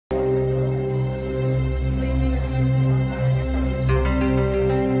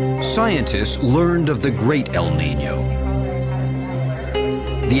Scientists learned of the Great El Nino,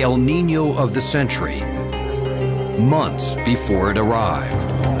 the El Nino of the century, months before it arrived.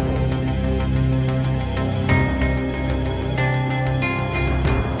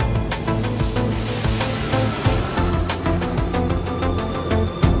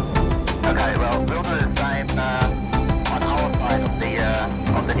 Okay, well, we'll do the same on our side of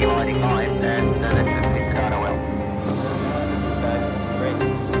the dividing line, and let's just fix it out well.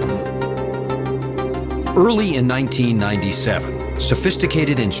 Early in 1997,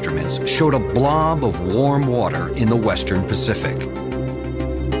 sophisticated instruments showed a blob of warm water in the western Pacific.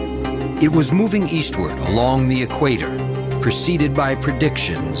 It was moving eastward along the equator, preceded by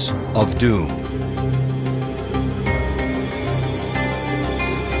predictions of doom.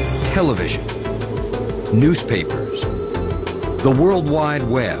 Television, newspapers, the World Wide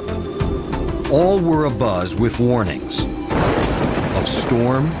Web, all were abuzz with warnings of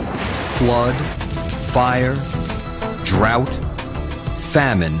storm, flood, fire, drought,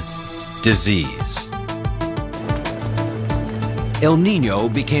 famine, disease. El Nino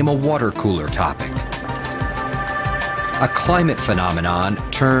became a water cooler topic, a climate phenomenon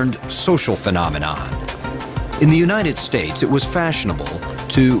turned social phenomenon. In the United States, it was fashionable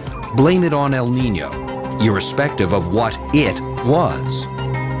to blame it on El Nino, irrespective of what it was.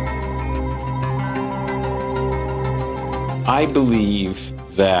 I believe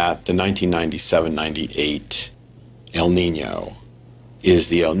that the 1997-98 El Nino is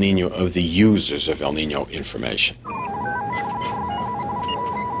the El Nino of the users of El Nino information.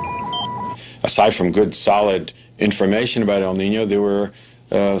 Aside from good, solid information about El Nino, there were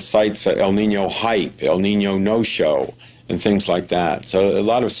sites, El Nino Hype, El Nino No-Show, and things like that. So a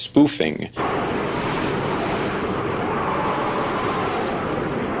lot of spoofing.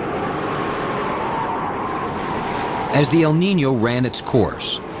 As the El Nino ran its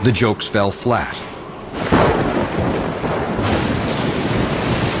course, the jokes fell flat.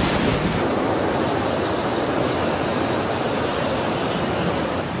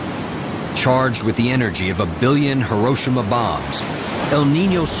 Charged with the energy of 1 billion Hiroshima bombs, El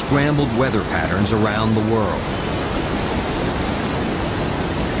Nino scrambled weather patterns around the world.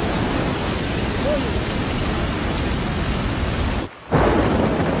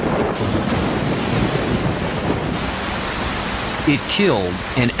 It killed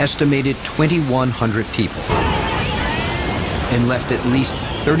an estimated 2,100 people and left at least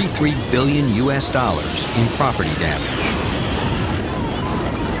 $33 billion in property damage.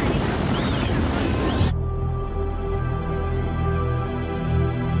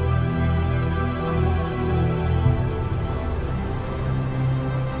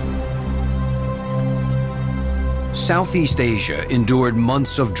 Southeast Asia endured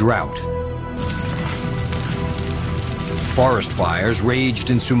months of drought. Forest fires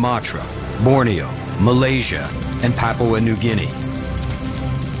raged in Sumatra, Borneo, Malaysia, and Papua New Guinea.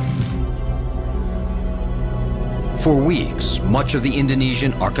 For weeks, much of the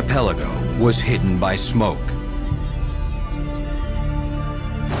Indonesian archipelago was hidden by smoke.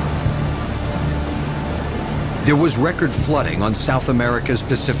 There was record flooding on South America's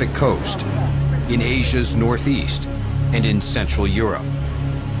Pacific coast, in Asia's northeast, and in Central Europe.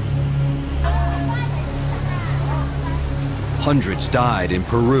 Hundreds died in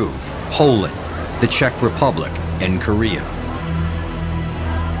Peru, Poland, the Czech Republic, and Korea.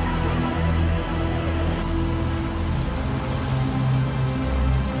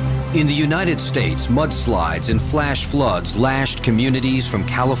 In the United States, mudslides and flash floods lashed communities from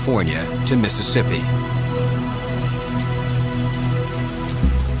California to Mississippi.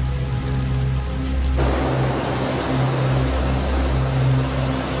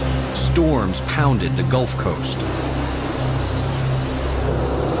 Storms pounded the Gulf Coast.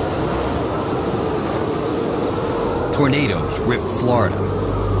 Tornadoes ripped Florida.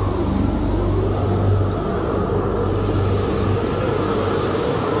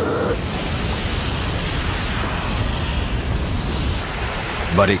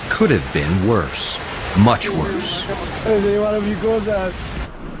 But it could have been worse, much worse.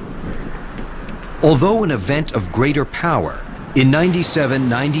 Although an event of greater power, in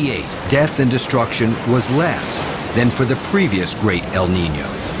 97-98, death and destruction was less than for the previous Great El Nino,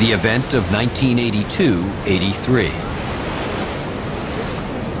 the event of 1982-83.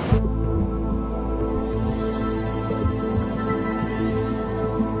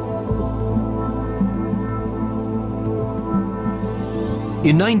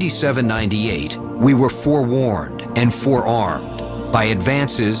 In 97-98, we were forewarned and forearmed by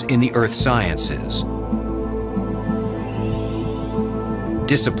advances in the earth sciences.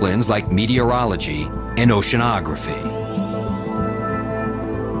 Disciplines like meteorology and oceanography.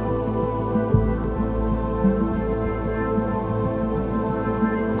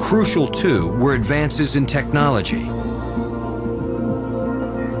 Crucial, too, were advances in technology.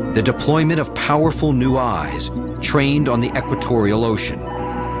 The deployment of powerful new eyes trained on the equatorial ocean.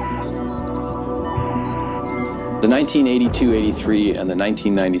 The 1982-83 and the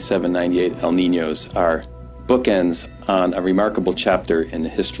 1997-98 El Niños are bookends on a remarkable chapter in the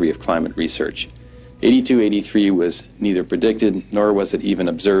history of climate research. 82-83 was neither predicted nor was it even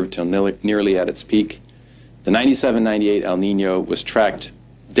observed till nearly at its peak. The 97-98 El Niño was tracked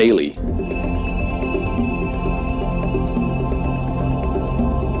daily.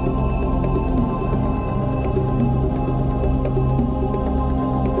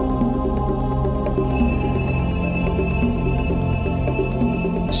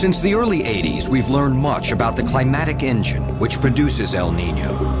 Since the early 80s, we've learned much about the climatic engine which produces El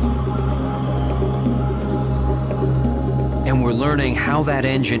Nino. And we're learning how that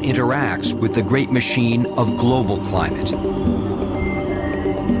engine interacts with the great machine of global climate.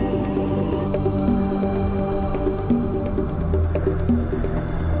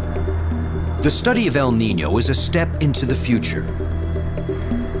 The study of El Nino is a step into the future.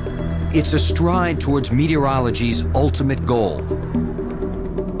 It's a stride towards meteorology's ultimate goal: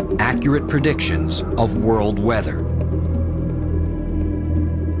 accurate predictions of world weather.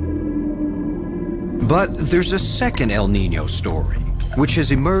 But there's a second El Nino story, which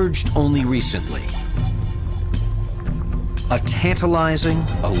has emerged only recently. A tantalizing,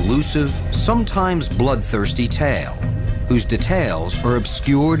 elusive, sometimes bloodthirsty tale, whose details are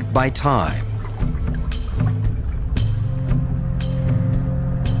obscured by time.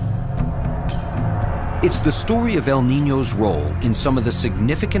 It's the story of El Niño's role in some of the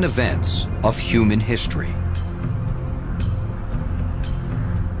significant events of human history.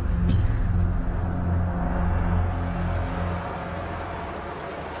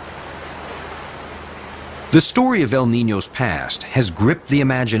 The story of El Niño's past has gripped the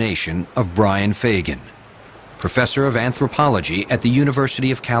imagination of Brian Fagan, professor of anthropology at the University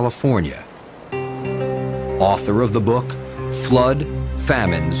of California, author of the book Flood,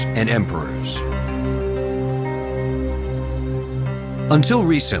 Famines, and Emperors. Until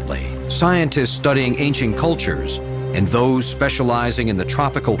recently, scientists studying ancient cultures and those specializing in the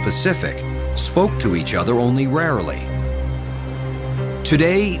tropical Pacific spoke to each other only rarely.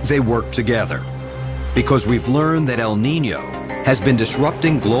 Today, they work together because we've learned that El Nino has been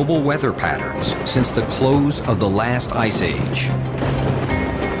disrupting global weather patterns since the close of the last ice age.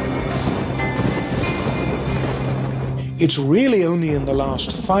 It's really only in the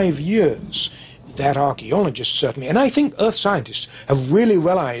last 5 years that archaeologists certainly, and I think earth scientists, have really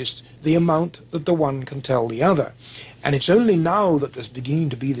realized the amount that the one can tell the other. And it's only now that there's beginning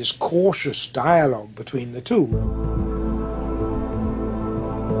to be this cautious dialogue between the two.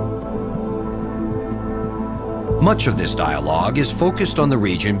 Much of this dialogue is focused on the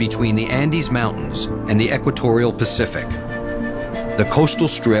region between the Andes Mountains and the equatorial Pacific, the coastal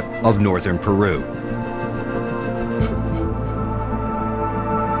strip of northern Peru.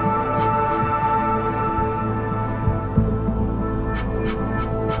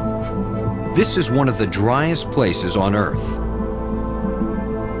 This is one of the driest places on Earth.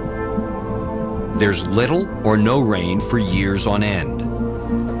 There's little or no rain for years on end.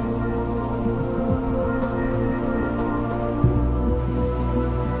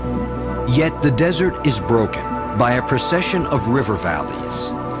 Yet the desert is broken by a procession of river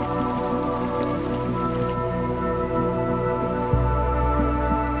valleys.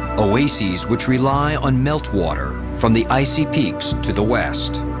 Oases which rely on meltwater from the icy peaks to the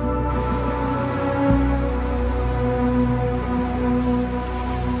west.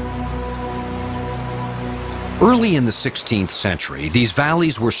 Early in the 16th century, these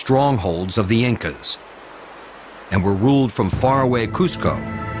valleys were strongholds of the Incas and were ruled from faraway Cusco,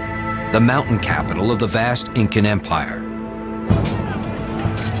 the mountain capital of the vast Incan Empire.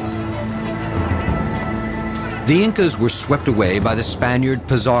 The Incas were swept away by the Spaniard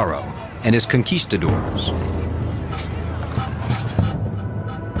Pizarro and his conquistadors.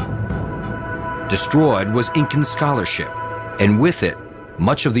 Destroyed was Incan scholarship, and with it,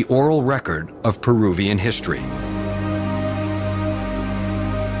 much of the oral record of Peruvian history.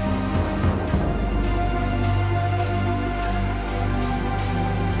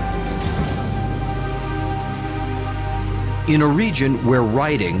 In a region where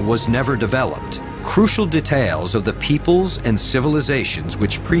writing was never developed, crucial details of the peoples and civilizations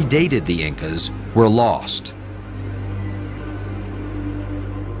which predated the Incas were lost.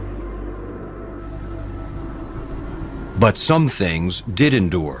 But some things did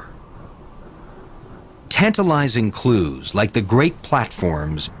endure. Tantalizing clues like the great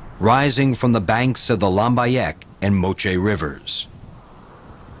platforms rising from the banks of the Lambayeque and Moche rivers.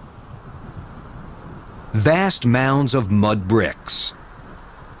 Vast mounds of mud bricks.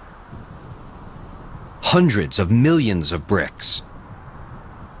 Hundreds of millions of bricks.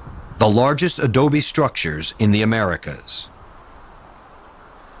 The largest adobe structures in the Americas.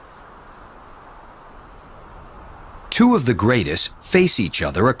 Two of the greatest face each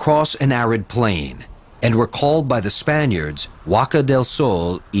other across an arid plain and were called by the Spaniards Huaca del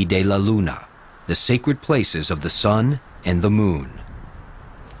Sol y de la Luna, the sacred places of the sun and the moon.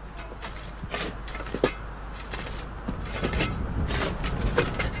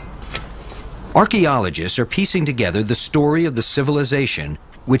 Archaeologists are piecing together the story of the civilization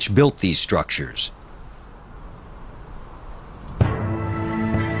which built these structures.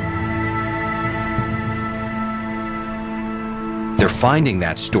 They're finding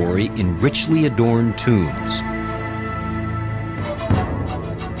that story in richly adorned tombs.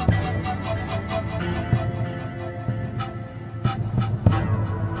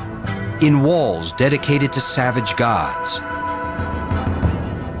 In walls dedicated to savage gods.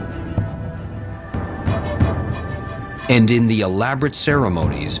 And in the elaborate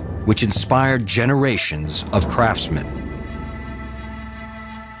ceremonies which inspired generations of craftsmen.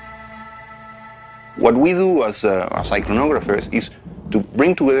 What we do as iconographers is to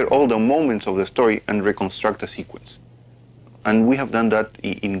bring together all the moments of the story and reconstruct a sequence. And we have done that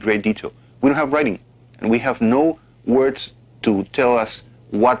in great detail. We don't have writing, and we have no words to tell us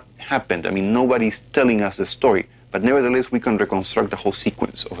what happened. I mean, nobody's telling us the story, but nevertheless we can reconstruct the whole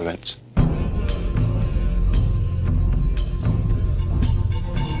sequence of events.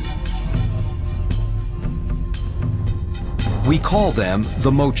 We call them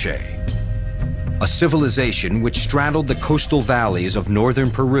the Moche, a civilization which straddled the coastal valleys of northern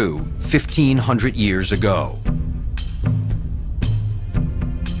Peru 1,500 years ago.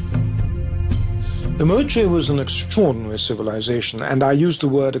 The Moche was an extraordinary civilization, and I use the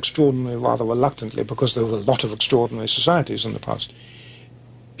word extraordinary rather reluctantly because there were a lot of extraordinary societies in the past.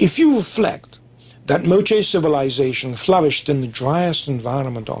 If you reflect that Moche civilization flourished in the driest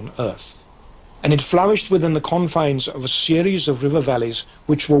environment on Earth, and it flourished within the confines of a series of river valleys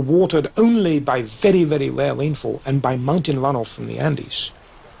which were watered only by very, very rare rainfall and by mountain runoff from the Andes.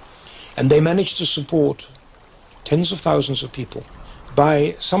 And they managed to support tens of thousands of people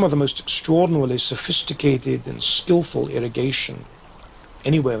by some of the most extraordinarily sophisticated and skillful irrigation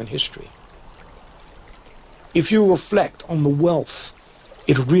anywhere in history. If you reflect on the wealth,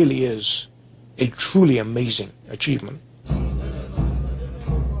 it really is a truly amazing achievement.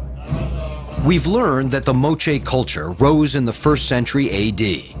 We've learned that the Moche culture rose in the 1st century AD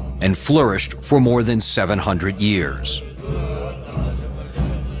and flourished for more than 700 years.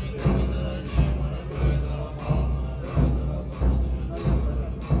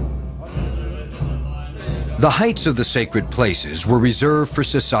 The heights of the sacred places were reserved for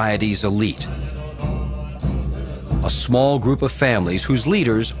society's elite, a small group of families whose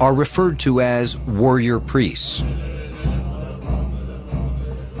leaders are referred to as warrior priests.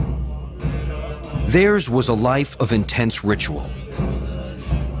 Theirs was a life of intense ritual.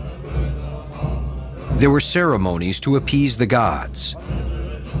 There were ceremonies to appease the gods,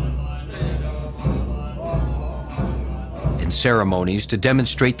 and ceremonies to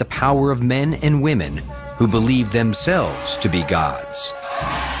demonstrate the power of men and women who believed themselves to be gods.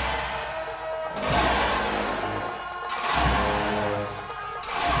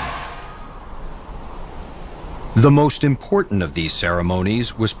 The most important of these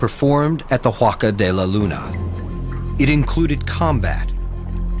ceremonies was performed at the Huaca de la Luna. It included combat,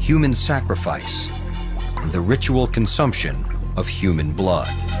 human sacrifice, and the ritual consumption of human blood.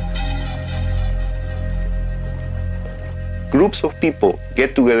 Groups of people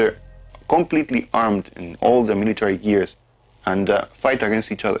get together completely armed in all the military gears and fight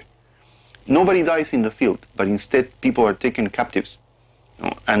against each other. Nobody dies in the field, but instead people are taken captives.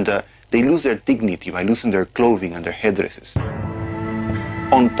 And they lose their dignity by losing their clothing and their headdresses.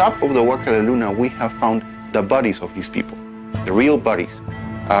 On top of the Huaca de la Luna, we have found the bodies of these people, the real bodies,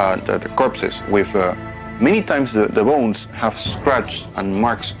 the corpses, with many times the bones have scratches and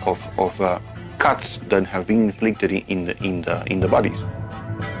marks of cuts that have been inflicted in the bodies.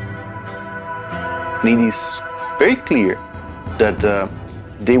 And it is very clear that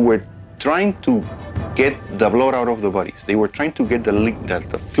they were trying to get the blood out of the bodies. They were trying to get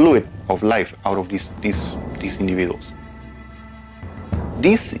the fluid of life out of these individuals.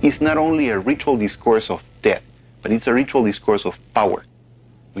 This is not only a ritual discourse of death, but it's a ritual discourse of power.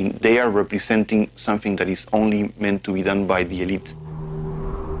 I mean, they are representing something that is only meant to be done by the elite.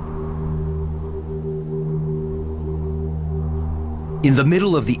 In the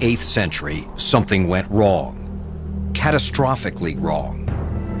middle of the 8th century, something went wrong, catastrophically wrong.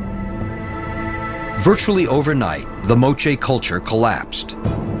 Virtually overnight, the Moche culture collapsed.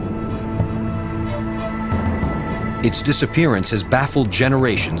 Its disappearance has baffled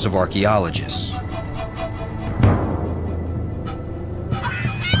generations of archaeologists.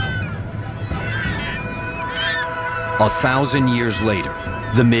 A 1,000 years later,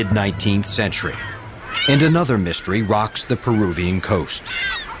 the mid-19th century, and another mystery rocks the Peruvian coast.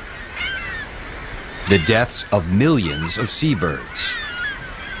 The deaths of millions of seabirds.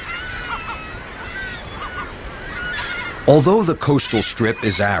 Although the coastal strip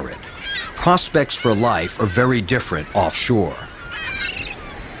is arid, prospects for life are very different offshore.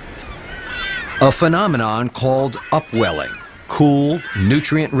 A phenomenon called upwelling, cool,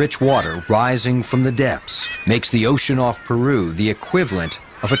 nutrient-rich water rising from the depths, makes the ocean off Peru the equivalent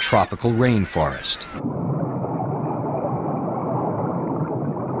of a tropical rainforest.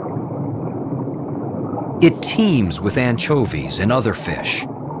 It teems with anchovies and other fish,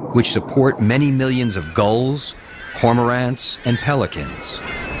 which support many millions of gulls, cormorants, and pelicans.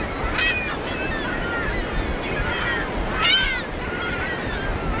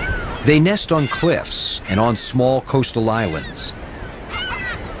 They nest on cliffs and on small coastal islands.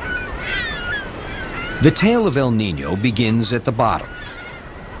 The tale of El Nino begins at the bottom,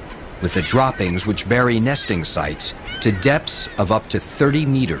 with the droppings which bury nesting sites to depths of up to 30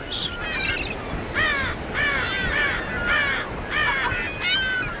 meters.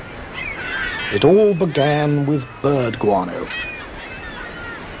 It all began with bird guano.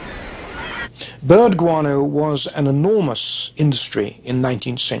 Bird guano was an enormous industry in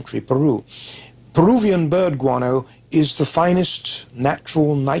 19th century Peru. Peruvian bird guano is the finest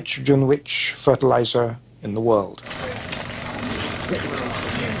natural nitrogen-rich fertilizer in the world.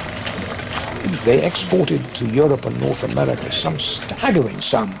 They exported to Europe and North America some staggering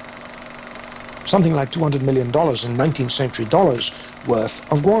sum, something like $200 million in 19th century dollars worth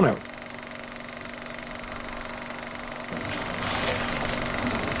of guano.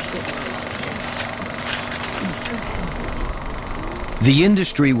 The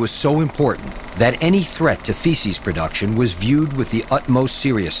industry was so important that any threat to feces production was viewed with the utmost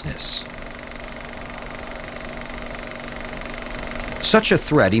seriousness. Such a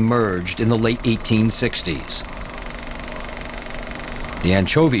threat emerged in the late 1860s. The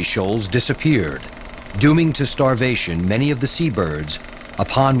anchovy shoals disappeared, dooming to starvation many of the seabirds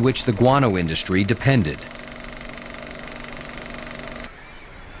upon which the guano industry depended.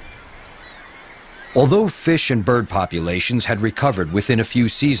 Although fish and bird populations had recovered within a few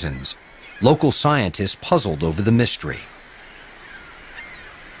seasons, local scientists puzzled over the mystery.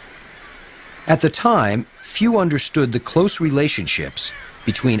 At the time, few understood the close relationships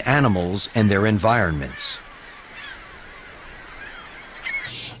between animals and their environments.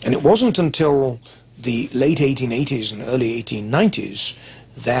 And it wasn't until the late 1880s and early 1890s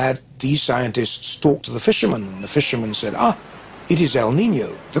that these scientists talked to the fishermen, and the fishermen said, it is El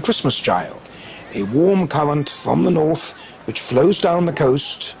Nino, the Christmas child. A warm current from the north which flows down the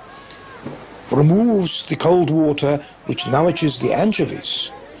coast, removes the cold water which nourishes the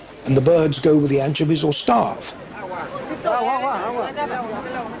anchovies, and the birds go with the anchovies or starve.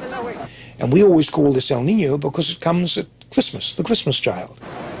 And we always call this El Nino because it comes at Christmas, the Christmas child.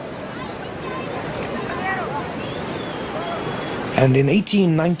 And in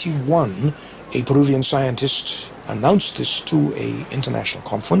 1891, a Peruvian scientist announced this to an international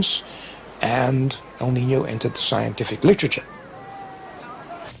conference, and El Nino entered the scientific literature.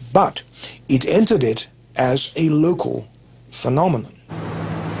 But it entered it as a local phenomenon.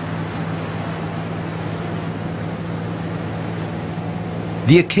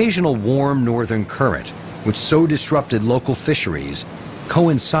 The occasional warm northern current, which so disrupted local fisheries,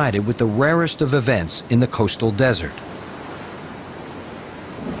 coincided with the rarest of events in the coastal desert: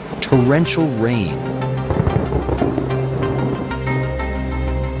 torrential rain.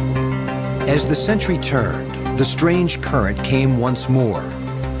 As the century turned, the strange current came once more,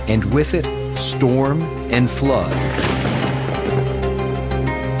 and with it, storm and flood.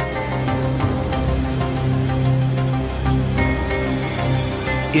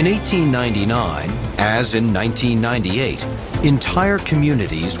 In 1899, as in 1998, entire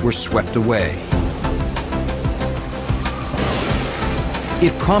communities were swept away.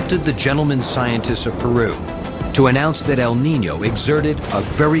 It prompted the gentleman scientists of Peru to announce that El Nino exerted a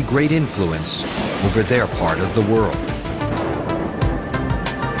very great influence over their part of the world.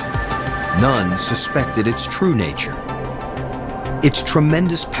 None suspected its true nature, its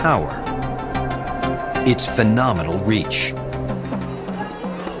tremendous power, its phenomenal reach.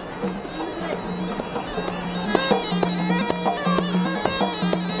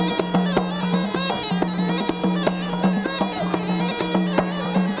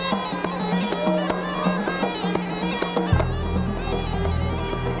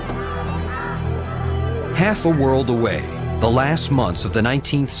 Half a world away, the last months of the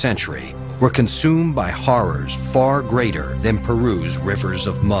 19th century were consumed by horrors far greater than Peru's rivers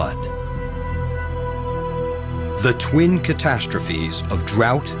of mud. The twin catastrophes of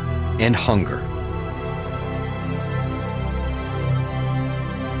drought and hunger.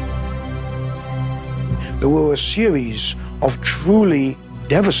 There were a series of truly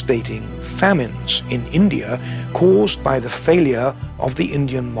devastating famines in India caused by the failure of the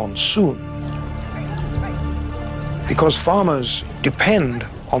Indian monsoon. Because farmers depend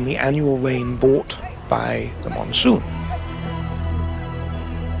on the annual rain brought by the monsoon.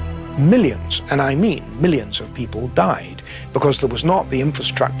 Millions, and I mean millions of people died because there was not the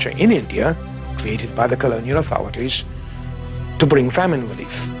infrastructure in India, created by the colonial authorities, to bring famine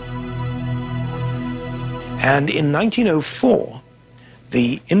relief. And in 1904,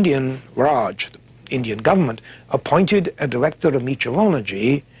 the Indian Raj, the Indian government, appointed a director of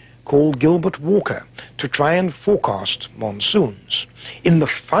meteorology called Gilbert Walker to try and forecast monsoons. In the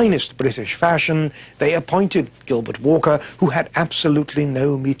finest British fashion, they appointed Gilbert Walker, who had absolutely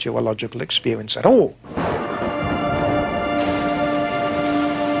no meteorological experience at all.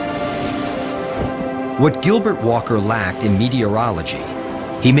 What Gilbert Walker lacked in meteorology,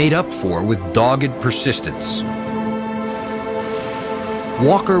 he made up for with dogged persistence.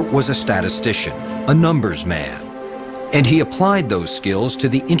 Walker was a statistician, a numbers man, and he applied those skills to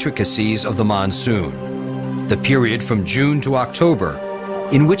the intricacies of the monsoon, the period from June to October,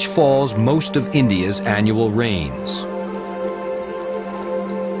 in which falls most of India's annual rains.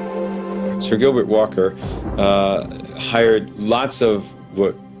 Sir Gilbert Walker hired lots of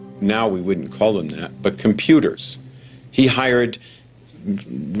what now we wouldn't call them that, but computers. He hired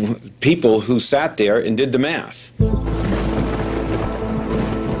people who sat there and did the math.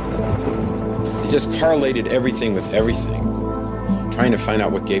 He just correlated everything with everything, trying to find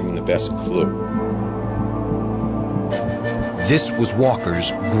out what gave him the best clue. This was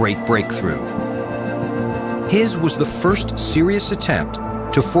Walker's great breakthrough. His was the first serious attempt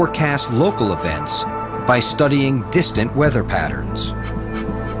to forecast local events by studying distant weather patterns.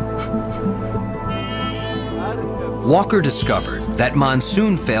 Walker discovered that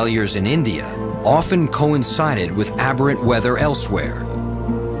monsoon failures in India often coincided with aberrant weather elsewhere.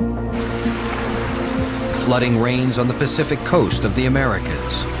 Flooding rains on the Pacific coast of the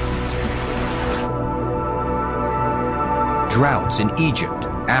Americas. Droughts in Egypt,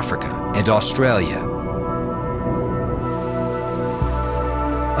 Africa, and Australia.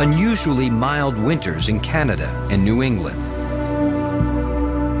 Unusually mild winters in Canada and New England.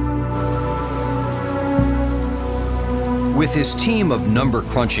 With his team of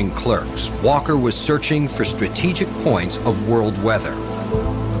number-crunching clerks, Walker was searching for strategic points of world weather.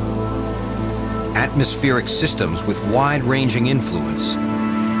 Atmospheric systems with wide-ranging influence,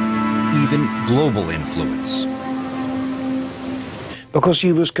 even global influence. Because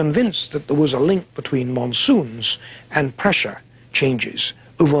he was convinced that there was a link between monsoons and pressure changes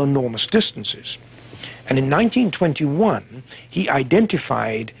over enormous distances. And in 1921, he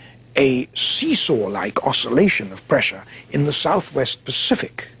identified a seesaw-like oscillation of pressure in the southwest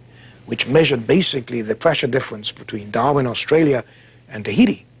Pacific, which measured basically the pressure difference between Darwin, Australia, and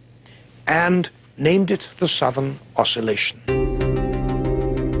Tahiti, and named it the Southern Oscillation.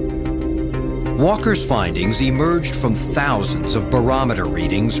 Walker's findings emerged from thousands of barometer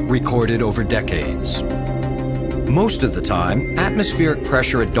readings recorded over decades. Most of the time, atmospheric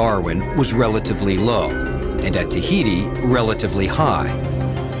pressure at Darwin was relatively low, and at Tahiti, relatively high.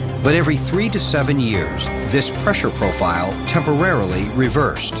 But every 3 to 7 years, this pressure profile temporarily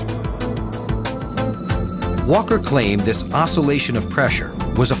reversed. Walker claimed this oscillation of pressure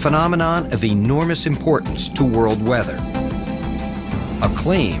was a phenomenon of enormous importance to world weather, a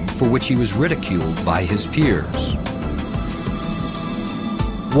claim for which he was ridiculed by his peers.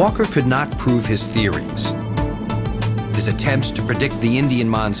 Walker could not prove his theories. His attempts to predict the Indian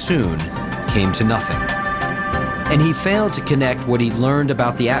monsoon came to nothing. And he failed to connect what he'd learned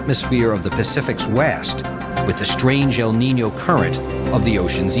about the atmosphere of the Pacific's west with the strange El Nino current of the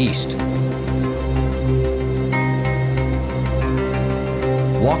ocean's east.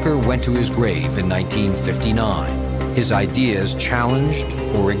 Walker went to his grave in 1959, his ideas challenged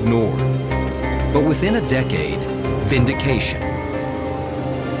or ignored. But within a decade, vindication.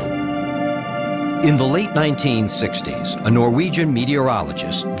 In the late 1960s, a Norwegian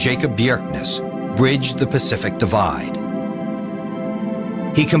meteorologist, Jacob Bjerknes, bridged the Pacific Divide.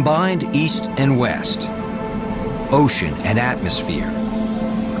 He combined east and west, ocean and atmosphere,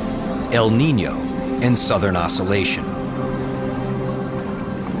 El Nino and Southern Oscillation.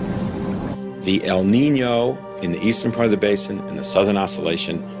 The El Nino in the eastern part of the basin and the Southern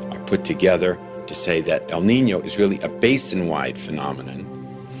Oscillation are put together to say that El Nino is really a basin-wide phenomenon.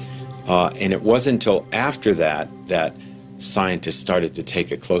 And it wasn't until after that that scientists started to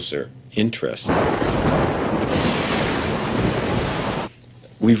take a closer interest.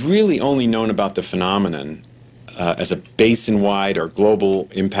 We've really only known about the phenomenon as a basin-wide or global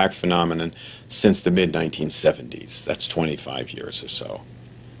impact phenomenon since the mid-1970s. That's 25 years or so.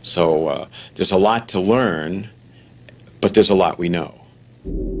 So there's a lot to learn, but there's a lot we know.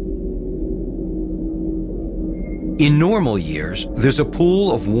 In normal years, there's a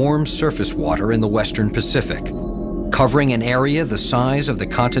pool of warm surface water in the Western Pacific, covering an area the size of the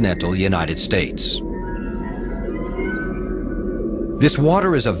continental United States. This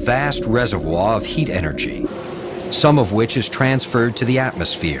water is a vast reservoir of heat energy, some of which is transferred to the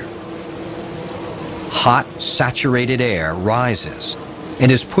atmosphere. Hot, saturated air rises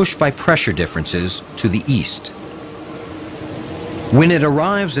and is pushed by pressure differences to the east. When it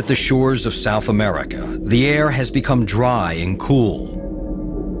arrives at the shores of South America, the air has become dry and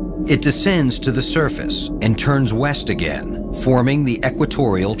cool. It descends to the surface and turns west again, forming the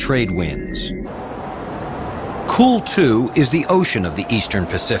equatorial trade winds. Cool, too, is the ocean of the Eastern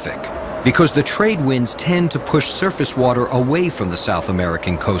Pacific, because the trade winds tend to push surface water away from the South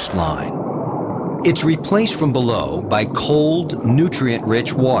American coastline. It's replaced from below by cold,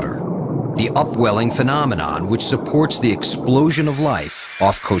 nutrient-rich water, the upwelling phenomenon which supports the explosion of life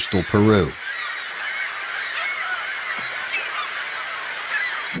off coastal Peru.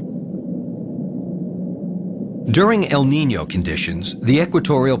 During El Nino conditions, the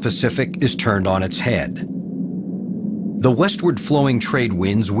equatorial Pacific is turned on its head. The westward flowing trade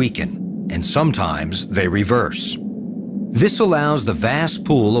winds weaken, and sometimes they reverse. This allows the vast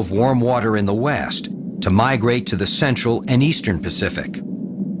pool of warm water in the west to migrate to the central and eastern Pacific.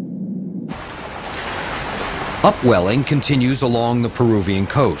 Upwelling continues along the Peruvian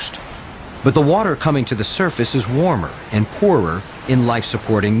coast, but the water coming to the surface is warmer and poorer in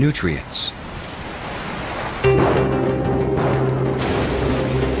life-supporting nutrients.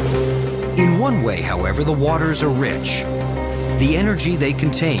 In one way, however, the waters are rich. The energy they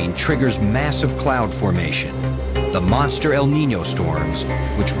contain triggers massive cloud formation, the monster El Nino storms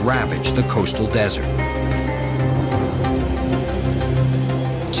which ravage the coastal desert.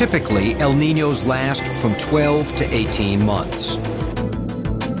 Typically, El Ninos last from 12 to 18 months.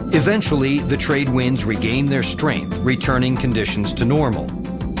 Eventually, the trade winds regain their strength, returning conditions to normal,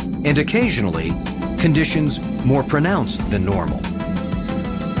 and occasionally, conditions more pronounced than normal.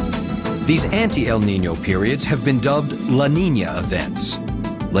 These anti-El Nino periods have been dubbed La Nina events.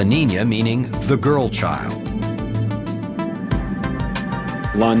 La Nina meaning the girl child.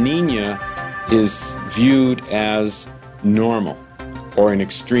 La Nina is viewed as normal, or an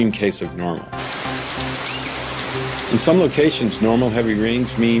extreme case of normal. In some locations, normal heavy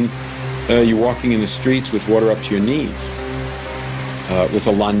rains mean you're walking in the streets with water up to your knees. With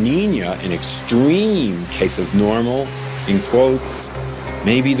a La Nina, an extreme case of normal, in quotes,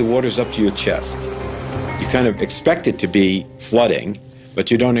 maybe the water's up to your chest. You kind of expect it to be flooding,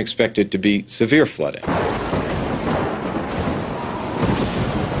 but you don't expect it to be severe flooding.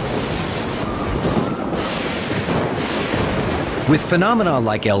 With phenomena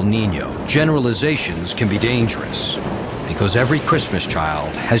like El Nino, generalizations can be dangerous because every Christmas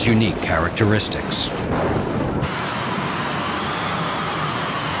child has unique characteristics.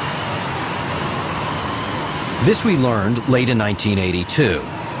 This we learned late in 1982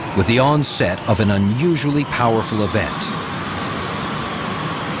 with the onset of an unusually powerful event,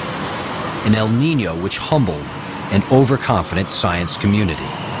 an El Nino which humbled an overconfident science community.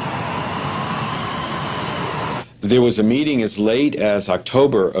 There was a meeting as late as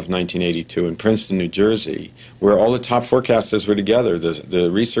October of 1982 in Princeton, New Jersey, where all the top forecasters were together,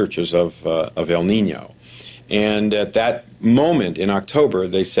 the researchers of El Nino. And at that moment in October,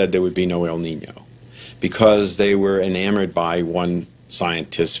 they said there would be no El Nino because they were enamored by one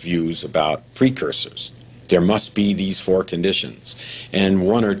scientist's views about precursors. There must be these four conditions, and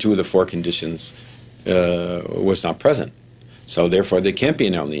one or two of the four conditions was not present. So therefore, there can't be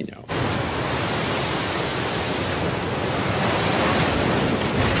an El Nino.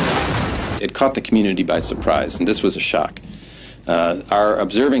 It caught the community by surprise, and this was a shock. Our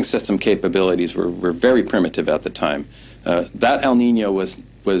observing system capabilities were very primitive at the time. That El Nino was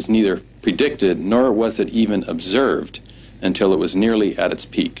neither predicted nor was it even observed until it was nearly at its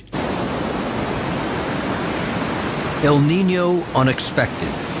peak. El Nino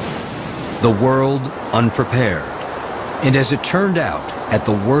unexpected, the world unprepared, and as it turned out, at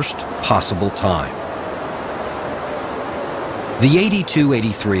the worst possible time. The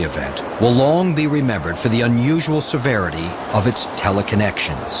 82-83 event will long be remembered for the unusual severity of its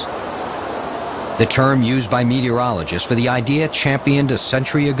teleconnections. the term used by meteorologists for the idea championed a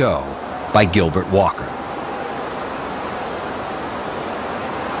century ago by Gilbert Walker.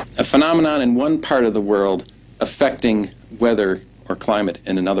 A phenomenon in one part of the world affecting weather or climate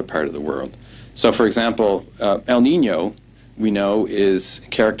in another part of the world. So, for example, El Nino, we know, is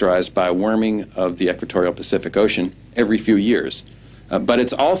characterized by warming of the equatorial Pacific Ocean every few years. But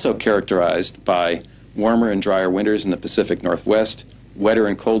it's also characterized by warmer and drier winters in the Pacific Northwest, wetter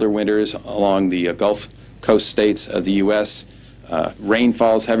and colder winters along the Gulf Coast states of the U.S.,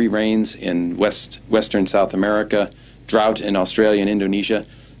 rainfalls, heavy rains in western South America, drought in Australia and Indonesia.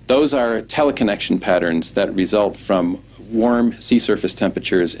 Those are teleconnection patterns that result from warm sea surface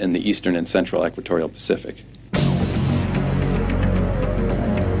temperatures in the eastern and central equatorial Pacific.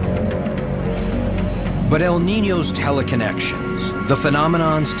 But El Niño's teleconnections, the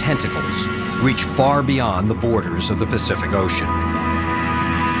phenomenon's tentacles, reach far beyond the borders of the Pacific Ocean.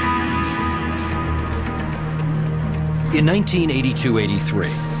 In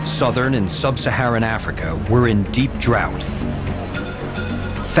 1982-83, southern and sub-Saharan Africa were in deep drought,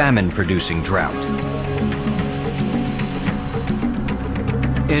 famine-producing drought.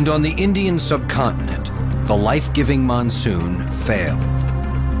 And on the Indian subcontinent, the life-giving monsoon failed.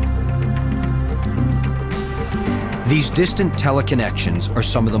 These distant teleconnections are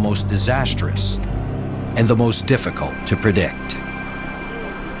some of the most disastrous and the most difficult to predict.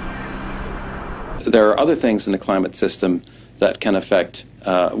 There are other things in the climate system that can affect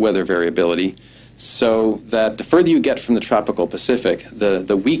weather variability, so that the further you get from the tropical Pacific,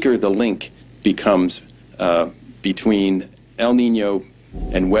 the weaker the link becomes between El Nino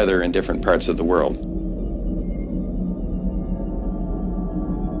and weather in different parts of the world.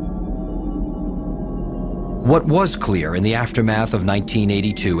 What was clear in the aftermath of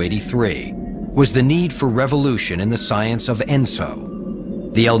 1982-83 was the need for revolution in the science of ENSO,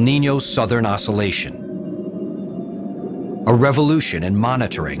 the El Nino Southern Oscillation, a revolution in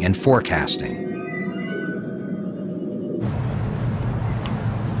monitoring and forecasting.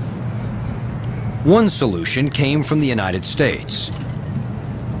 One solution came from the United States,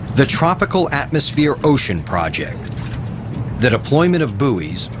 the Tropical Atmosphere Ocean Project, the deployment of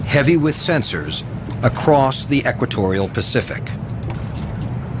buoys heavy with sensors across the equatorial Pacific.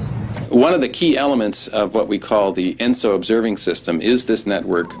 One of the key elements of what we call the ENSO observing system is this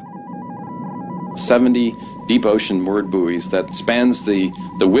network, 70 deep ocean moored buoys that spans the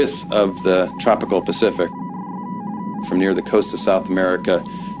width of the tropical Pacific from near the coast of South America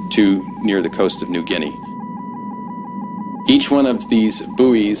to near the coast of New Guinea. Each one of these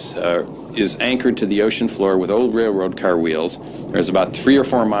buoys is anchored to the ocean floor with old railroad car wheels. There's about 3 or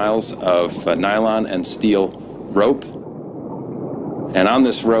 4 miles of nylon and steel rope. And on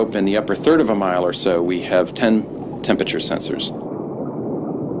this rope, in the upper third of a mile or so, we have 10 temperature sensors.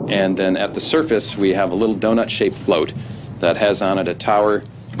 And then at the surface, we have a little donut-shaped float that has on it a tower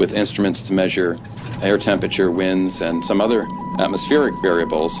with instruments to measure air temperature, winds, and some other atmospheric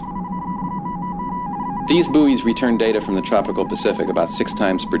variables. These buoys return data from the tropical Pacific about 6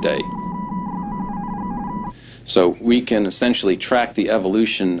 times per day. So we can essentially track the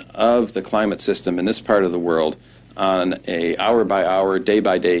evolution of the climate system in this part of the world on an hour-by-hour,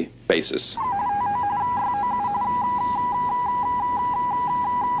 day-by-day basis.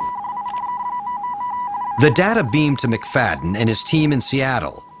 The data beamed to McFadden and his team in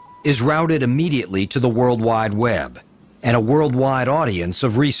Seattle is routed immediately to the World Wide Web and a worldwide audience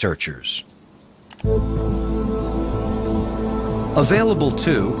of researchers. Available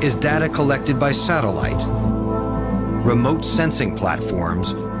too is data collected by satellite, remote sensing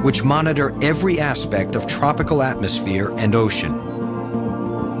platforms which monitor every aspect of tropical atmosphere and ocean.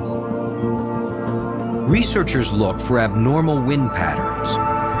 Researchers look for abnormal wind patterns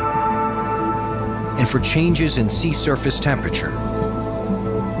and for changes in sea surface temperature,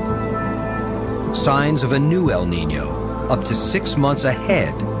 signs of a new El Nino up to 6 months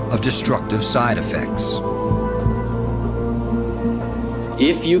ahead of destructive side effects.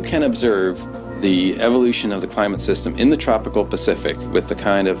 If you can observe the evolution of the climate system in the tropical Pacific with the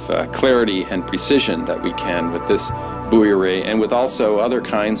kind of clarity and precision that we can with this buoy array and with also other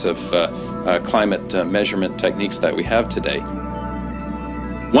kinds of climate measurement techniques that we have today,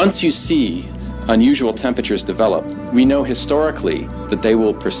 once you see unusual temperatures develop, we know historically that they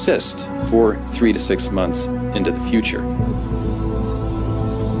will persist for 3 to 6 months into the future.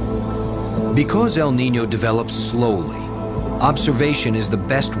 Because El Nino develops slowly, observation is the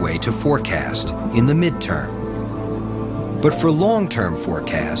best way to forecast in the midterm. But for long-term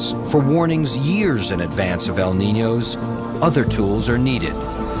forecasts, for warnings years in advance of El Ninos, other tools are needed.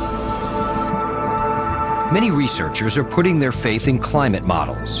 Many researchers are putting their faith in climate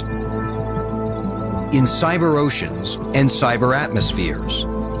models. in cyber oceans and cyber atmospheres.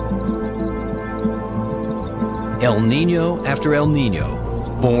 El Nino after El Nino,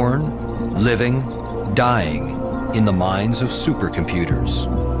 born, living, dying in the minds of supercomputers.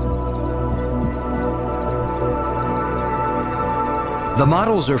 The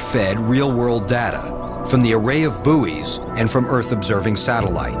models are fed real-world data from the array of buoys and from Earth-observing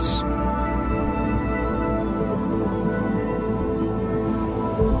satellites.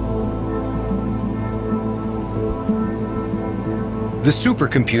 The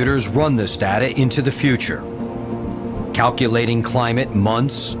supercomputers run this data into the future, calculating climate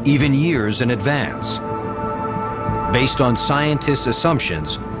months, even years in advance, based on scientists'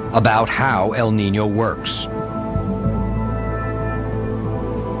 assumptions about how El Nino works.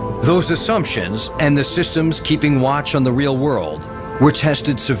 Those assumptions and the systems keeping watch on the real world were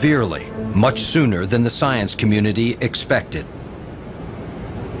tested severely, much sooner than the science community expected.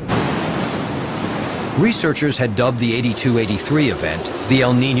 Researchers had dubbed the 82-83 event the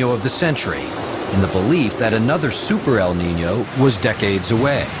El Nino of the century, in the belief that another super El Nino was decades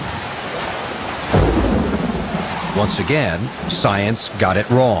away. Once again, science got it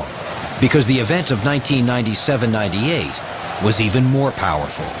wrong, because the event of 1997-98 was even more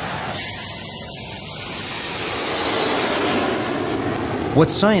powerful. What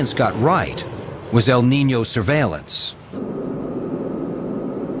science got right was El Nino surveillance.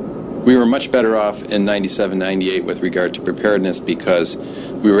 We were much better off in 97-98 with regard to preparedness because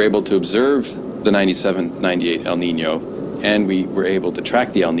we were able to observe the 97-98 El Nino, and we were able to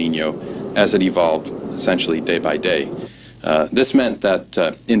track the El Nino as it evolved essentially day by day. This meant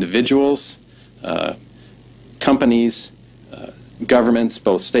that individuals, companies, governments,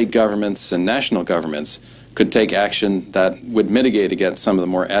 both state governments and national governments, could take action that would mitigate against some of the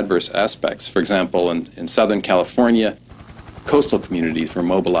more adverse aspects. For example, in Southern California, coastal communities were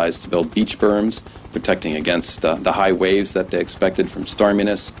mobilized to build beach berms, protecting against the high waves that they expected from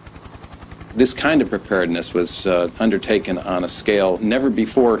storminess. This kind of preparedness was undertaken on a scale never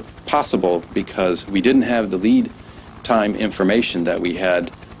before possible because we didn't have the lead time information that we had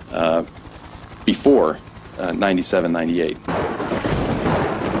before 97-98.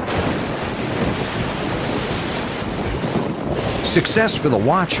 Success for the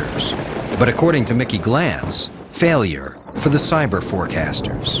watchers, but according to Mickey Glantz, failure for the cyber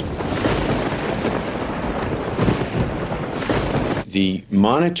forecasters. The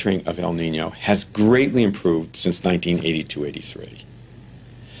monitoring of El Nino has greatly improved since 1982-83.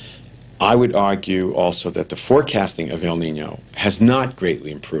 I would argue also that the forecasting of El Nino has not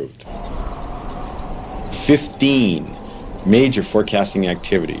greatly improved. 15 major forecasting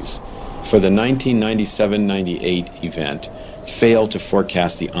activities for the 1997-98 event failed to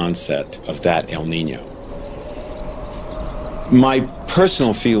forecast the onset of that El Nino. My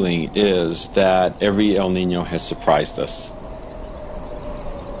personal feeling is that every El Nino has surprised us.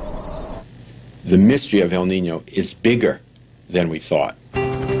 The mystery of El Nino is bigger than we thought.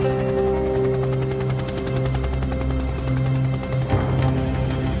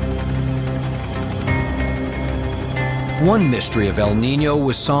 One mystery of El Nino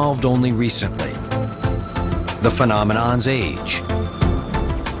was solved only recently: the phenomenon's age.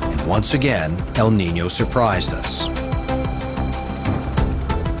 And once again, El Nino surprised us.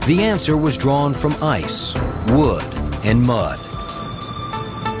 The answer was drawn from ice, wood, and mud.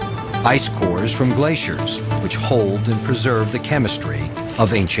 Ice cores from glaciers, which hold and preserve the chemistry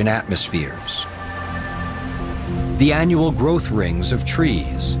of ancient atmospheres. The annual growth rings of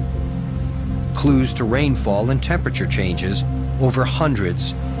trees, clues to rainfall and temperature changes over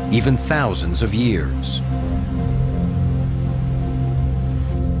hundreds, even thousands of years.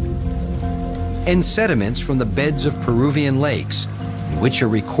 And sediments from the beds of Peruvian lakes, in which are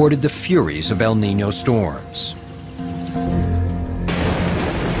recorded the furies of El Nino storms.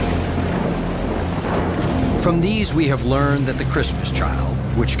 From these, we have learned that the Christmas child,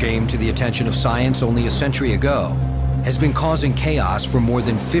 which came to the attention of science only a century ago, has been causing chaos for more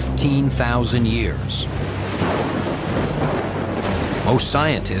than 15,000 years. Most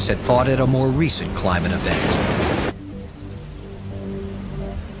scientists had thought it a more recent climate event.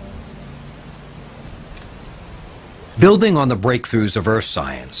 Building on the breakthroughs of Earth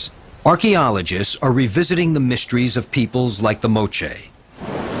science, archaeologists are revisiting the mysteries of peoples like the Moche.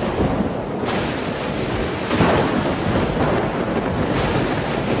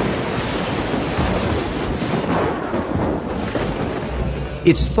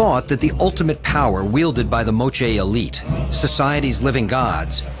 It's thought that the ultimate power wielded by the Moche elite, society's living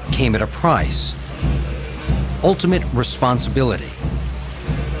gods, came at a price: ultimate responsibility.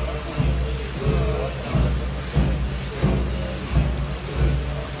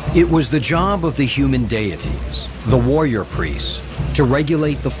 It was the job of the human deities, the warrior priests, to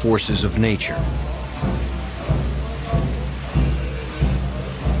regulate the forces of nature.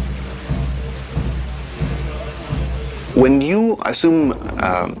 When you assume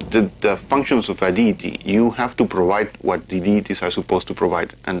the functions of a deity, you have to provide what the deities are supposed to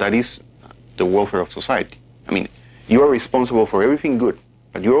provide, and that is the welfare of society. I mean, you are responsible for everything good,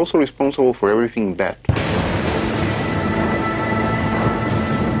 but you're also responsible for everything bad.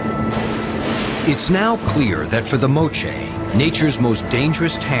 It's now clear that for the Moche, nature's most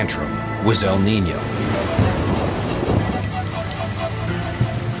dangerous tantrum was El Nino.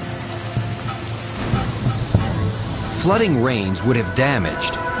 Flooding rains would have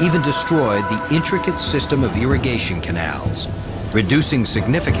damaged, even destroyed the intricate system of irrigation canals, reducing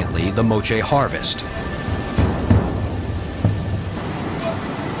significantly the Moche harvest.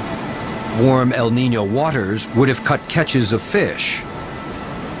 Warm El Nino waters would have cut catches of fish.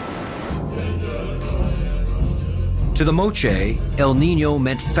 To the Moche, El Nino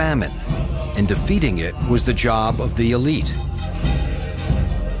meant famine, and defeating it was the job of the elite.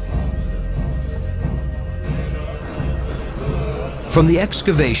 From the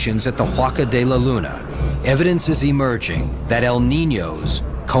excavations at the Huaca de la Luna, evidence is emerging that El Niños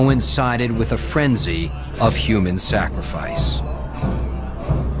coincided with a frenzy of human sacrifice.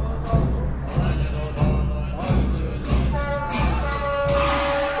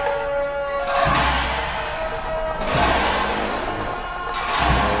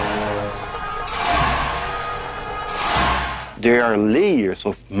 There are layers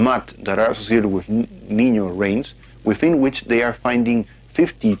of mud that are associated with Nino rains, within which they are finding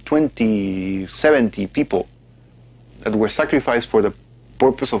 50, 20, 70 people that were sacrificed for the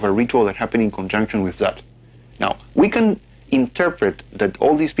purpose of a ritual that happened in conjunction with that. Now, we can interpret that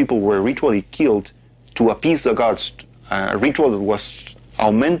all these people were ritually killed to appease the gods, a ritual that was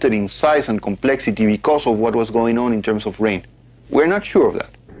augmented in size and complexity because of what was going on in terms of rain. We're not sure of that.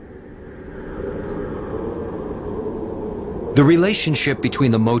 The relationship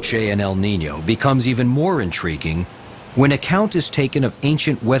between the Moche and El Nino becomes even more intriguing when account is taken of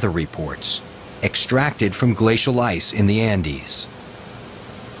ancient weather reports extracted from glacial ice in the Andes.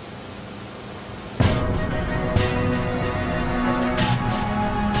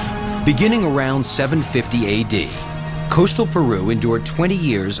 Beginning around 750 AD, coastal Peru endured 20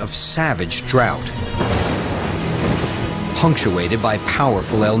 years of savage drought, punctuated by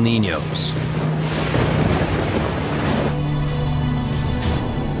powerful El Ninos.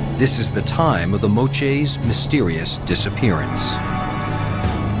 This is the time of the Moche's mysterious disappearance.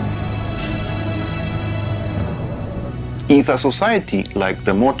 If a society like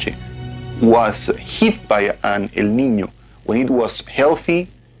the Moche was hit by an El Nino when it was healthy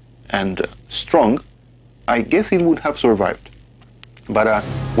and strong, I guess it would have survived. But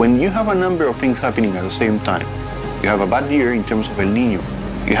when you have a number of things happening at the same time, you have a bad year in terms of El Nino,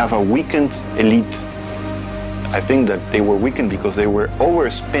 you have a weakened elite. I think that they were weakened because they were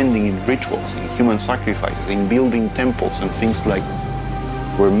overspending in rituals, in human sacrifices, in building temples and things like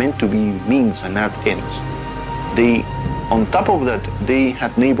were meant to be means and not ends. On top of that, they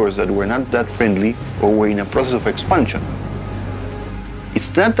had neighbors that were not that friendly or were in a process of expansion.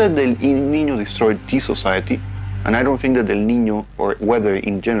 It's not that El Nino destroyed this society, and I don't think that El Nino or weather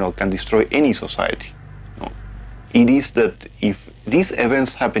in general can destroy any society. No. It is that if these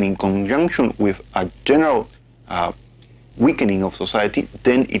events happen in conjunction with a general weakening of society,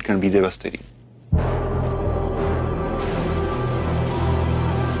 then it can be devastating.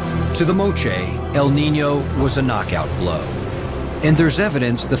 To the Moche, El Nino was a knockout blow. And there's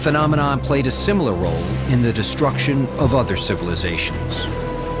evidence the phenomenon played a similar role in the destruction of other civilizations.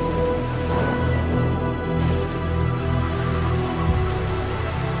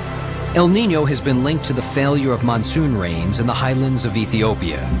 El Nino has been linked to the failure of monsoon rains in the highlands of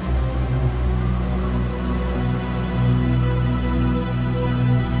Ethiopia.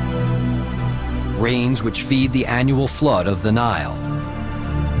 Rains which feed the annual flood of the Nile.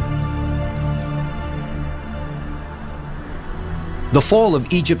 The fall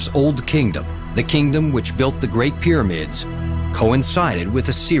of Egypt's Old Kingdom, the kingdom which built the Great Pyramids, coincided with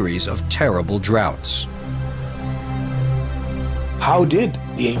a series of terrible droughts. How did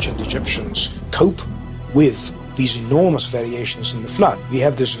the ancient Egyptians cope with these enormous variations in the flood? We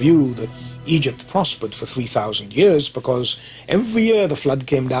have this view that Egypt prospered for 3,000 years because every year the flood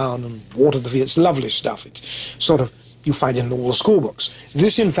came down and watered the fields. It's lovely stuff. It's sort of, you find it in all the school books.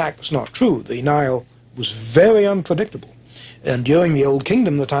 This, in fact, was not true. The Nile was very unpredictable. And during the Old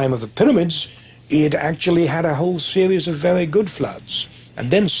Kingdom, the time of the pyramids, it actually had a whole series of very good floods. And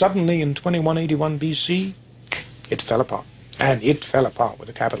then suddenly in 2181 BC, it fell apart. and it fell apart with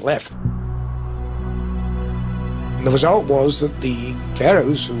a capital F. And the result was that the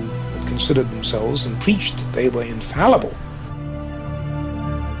pharaohs who had considered themselves and preached that they were infallible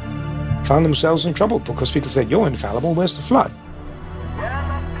found themselves in trouble because people said, "You're infallible, where's the flood?"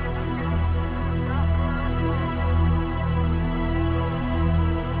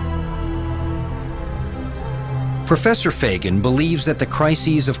 Professor Fagan believes that the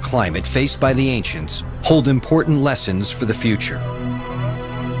crises of climate faced by the ancients hold important lessons for the future.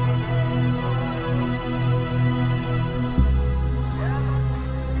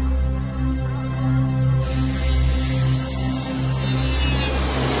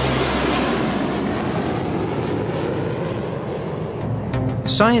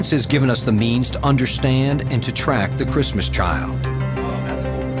 Science has given us the means to understand and to track the Christmas child.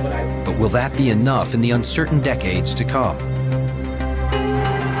 But will that be enough in the uncertain decades to come?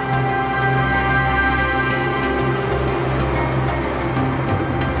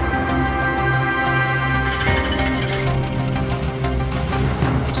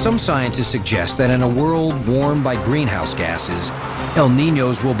 Some scientists suggest that in a world warmed by greenhouse gases, El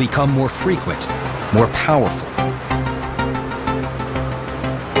Niños will become more frequent, more powerful.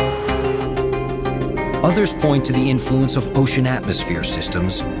 Others point to the influence of ocean atmosphere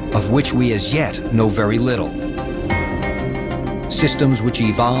systems, of which we as yet know very little. Systems which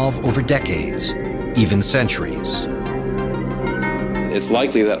evolve over decades, even centuries. It's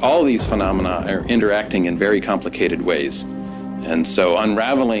likely that all these phenomena are interacting in very complicated ways. And so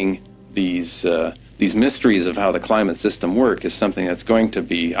unraveling these mysteries of how the climate system works is something that's going to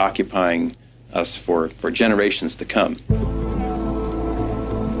be occupying us for generations to come.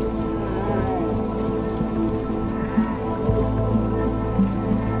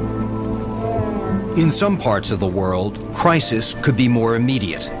 In some parts of the world, crisis could be more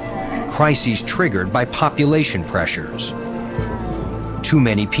immediate. Crises triggered by population pressures. Too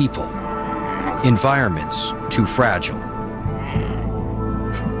many people. Environments too fragile.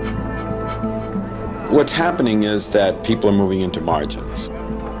 What's happening is that people are moving into margins.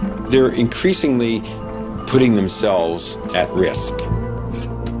 They're increasingly putting themselves at risk.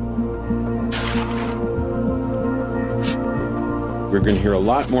 We're going to hear a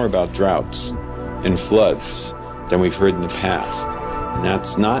lot more about droughts and floods than we've heard in the past. And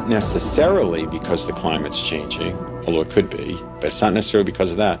that's not necessarily because the climate's changing, although it could be, but it's not necessarily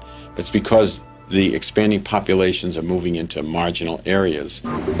because of that, but it's because the expanding populations are moving into marginal areas.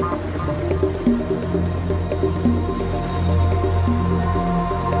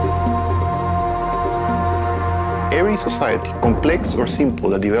 Every society, complex or simple,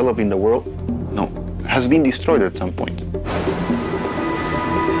 that developed in the world, has been destroyed at some point.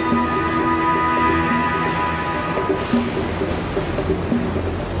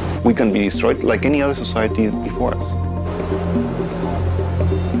 We can be destroyed like any other society before us.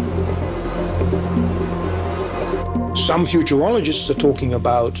 Some futurologists are talking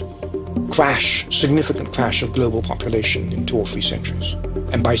about significant crash of global population in 2 or 3 centuries.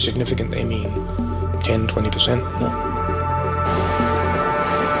 And by significant, they mean 10, 20% or more.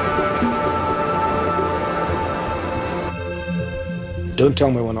 Don't tell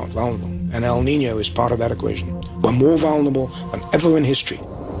me we're not vulnerable. And El Nino is part of that equation. We're more vulnerable than ever in history.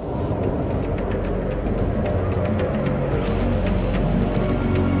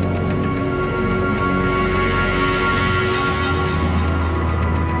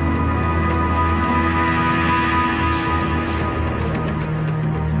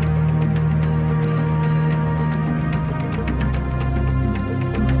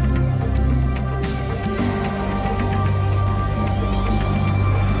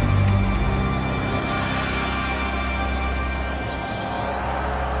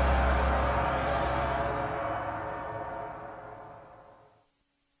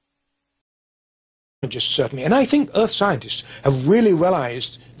 Certainly. And I think Earth scientists have really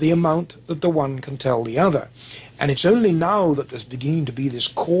realized the amount that the one can tell the other. And it's only now that there's beginning to be this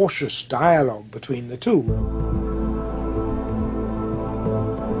cautious dialogue between the two.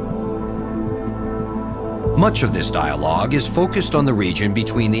 Much of this dialogue is focused on the region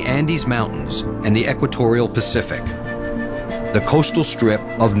between the Andes Mountains and the equatorial Pacific, the coastal strip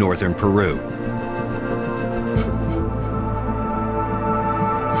of northern Peru.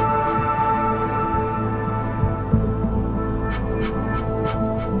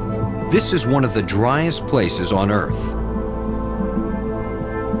 This is one of the driest places on Earth.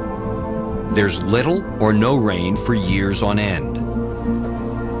 There's little or no rain for years on end.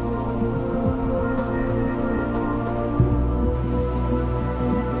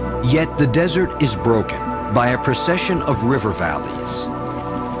 Yet the desert is broken by a procession of river valleys.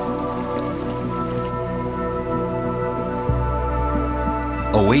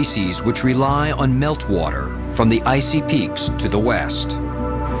 oases which rely on meltwater from the icy peaks to the west.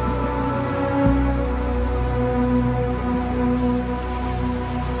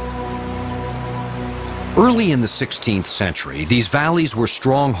 Early in the 16th century, these valleys were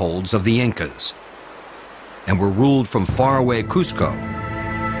strongholds of the Incas and were ruled from faraway Cusco,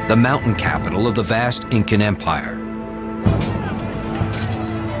 the mountain capital of the vast Incan Empire.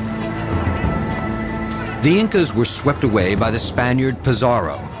 The Incas were swept away by the Spaniard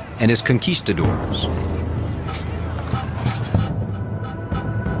Pizarro and his conquistadors.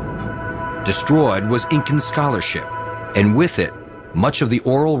 Destroyed was Incan scholarship, and with it, much of the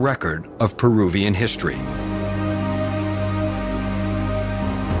oral record of Peruvian history.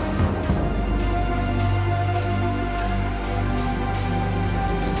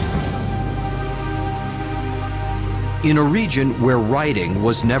 In a region where writing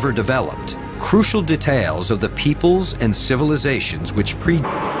was never developed, crucial details of the peoples and civilizations which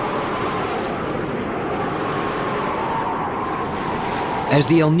As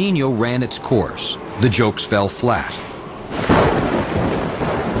the El Nino ran its course, the jokes fell flat.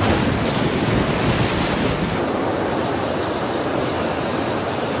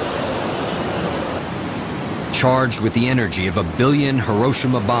 Charged with the energy of 1 billion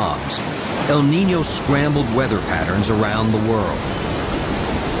Hiroshima bombs, El Nino scrambled weather patterns around the world.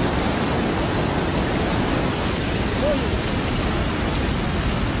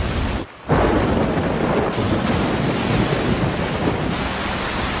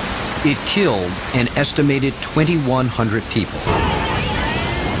 It killed an estimated 2,100 people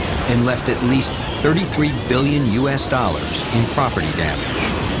and left at least $33 billion in property damage.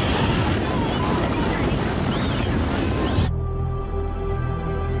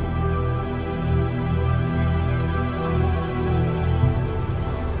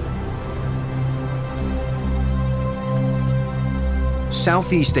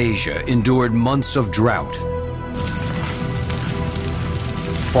 Southeast Asia endured months of drought.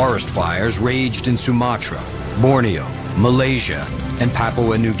 Forest fires raged in Sumatra, Borneo, Malaysia, and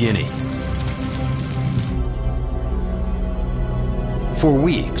Papua New Guinea. For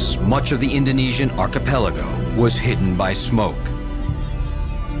weeks, much of the Indonesian archipelago was hidden by smoke.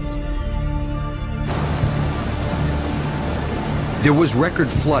 There was record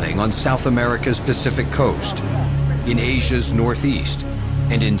flooding on South America's Pacific coast, in Asia's northeast,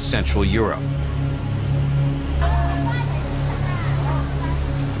 and in Central Europe.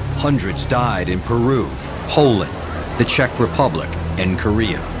 Hundreds died in Peru, Poland, the Czech Republic, and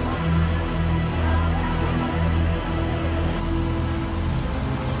Korea.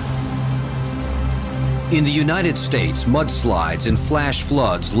 In the United States, mudslides and flash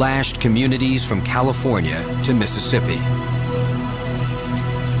floods lashed communities from California to Mississippi.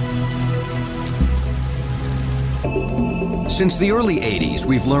 Since the early 80s,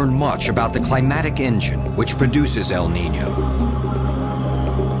 we've learned much about the climatic engine which produces El Nino.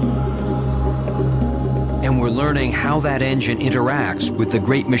 And we're learning how that engine interacts with the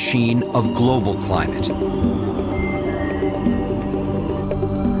great machine of global climate.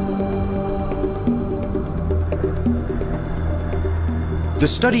 The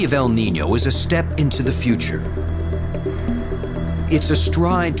study of El Nino is a step into the future. It's a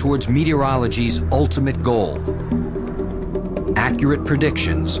stride towards meteorology's ultimate goal: accurate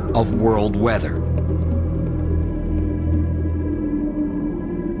predictions of world weather.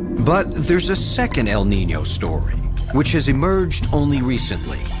 But there's a second El Nino story, which has emerged only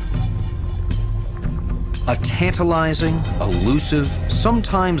recently. A tantalizing, elusive,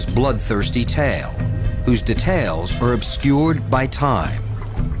 sometimes bloodthirsty tale, whose details are obscured by time.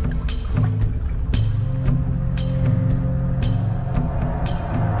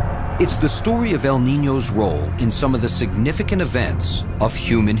 It's the story of El Nino's role in some of the significant events of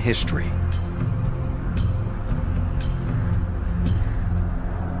human history.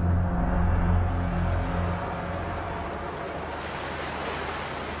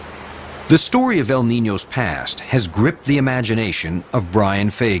 The story of El Nino's past has gripped the imagination of Brian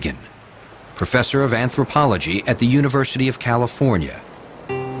Fagan, professor of anthropology at the University of California,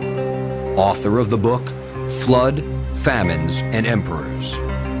 author of the book Flood, Famines, and Emperors.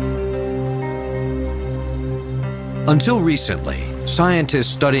 Until recently, scientists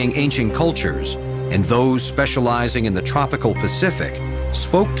studying ancient cultures and those specializing in the tropical Pacific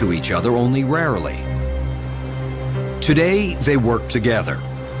spoke to each other only rarely. Today, they work together,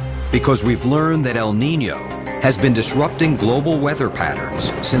 because we've learned that El Nino has been disrupting global weather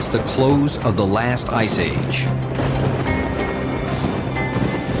patterns since the close of the last ice age.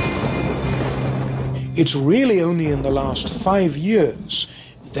 It's really only in the last 5 years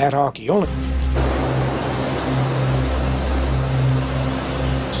that archaeology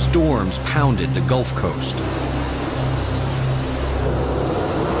storms pounded the Gulf Coast.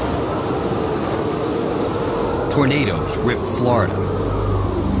 Tornadoes ripped Florida.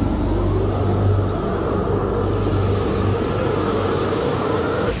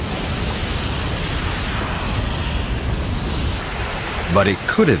 But it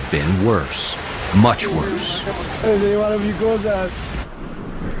could have been worse, much worse.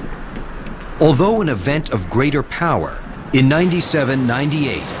 Although an event of greater power, in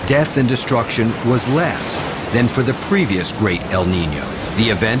 97-98, death and destruction was less than for the previous great El Nino, the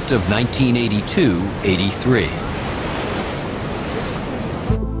event of 1982-83.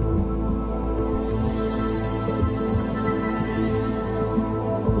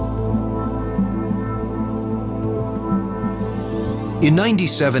 In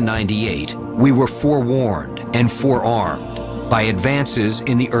 97-98, we were forewarned and forearmed by advances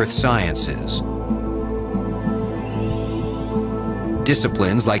in the earth sciences.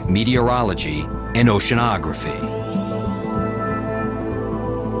 Disciplines like meteorology and oceanography.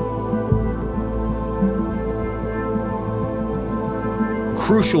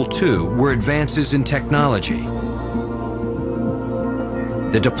 Crucial, too, were advances in technology.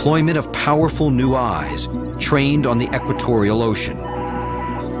 The deployment of powerful new eyes trained on the equatorial ocean.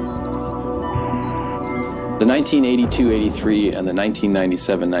 The 1982-83 and the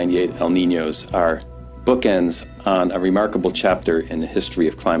 1997-98 El Ninos are bookends on a remarkable chapter in the history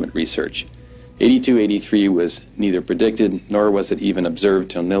of climate research. 82-83 was neither predicted nor was it even observed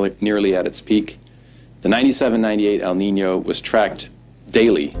till nearly at its peak. The 97-98 El Nino was tracked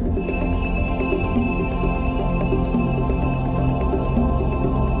daily.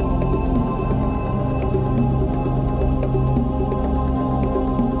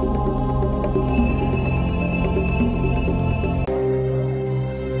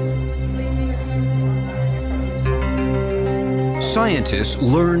 Scientists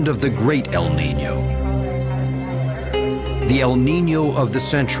learned of the great El Nino, the El Nino of the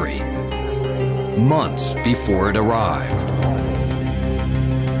century, months before it arrived.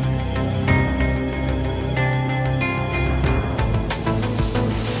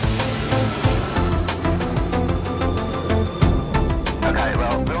 Okay,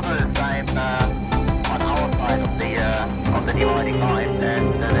 well, we'll do the same on our side of the dividing line,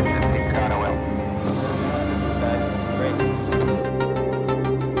 and let's just fix it out well.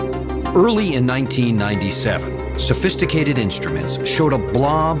 Early in 1997, sophisticated instruments showed a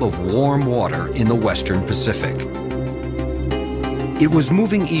blob of warm water in the western Pacific. It was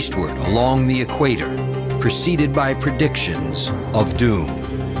moving eastward along the equator, preceded by predictions of doom.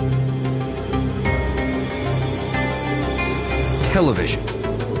 Television,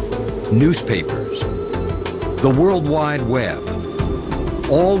 newspapers, the World Wide Web,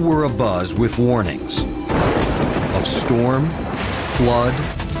 all were abuzz with warnings of storm, flood,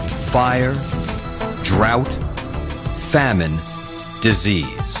 fire, drought, famine,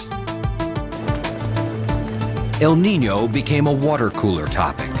 disease. El Nino became a water cooler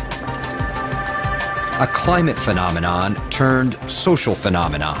topic, a climate phenomenon turned social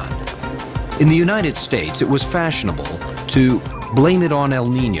phenomenon. In the United States, it was fashionable to blame it on El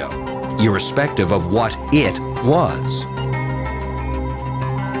Nino, irrespective of what it was.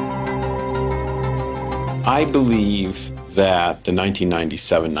 I believe that the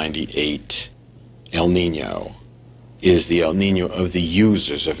 1997-98 El Nino is the El Nino of the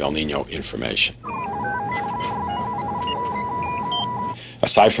users of El Nino information.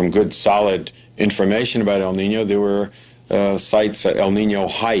 Aside from good, solid information about El Nino, there were sites, El Nino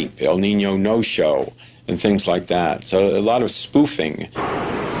hype, El Nino no-show, and things like that. So a lot of spoofing.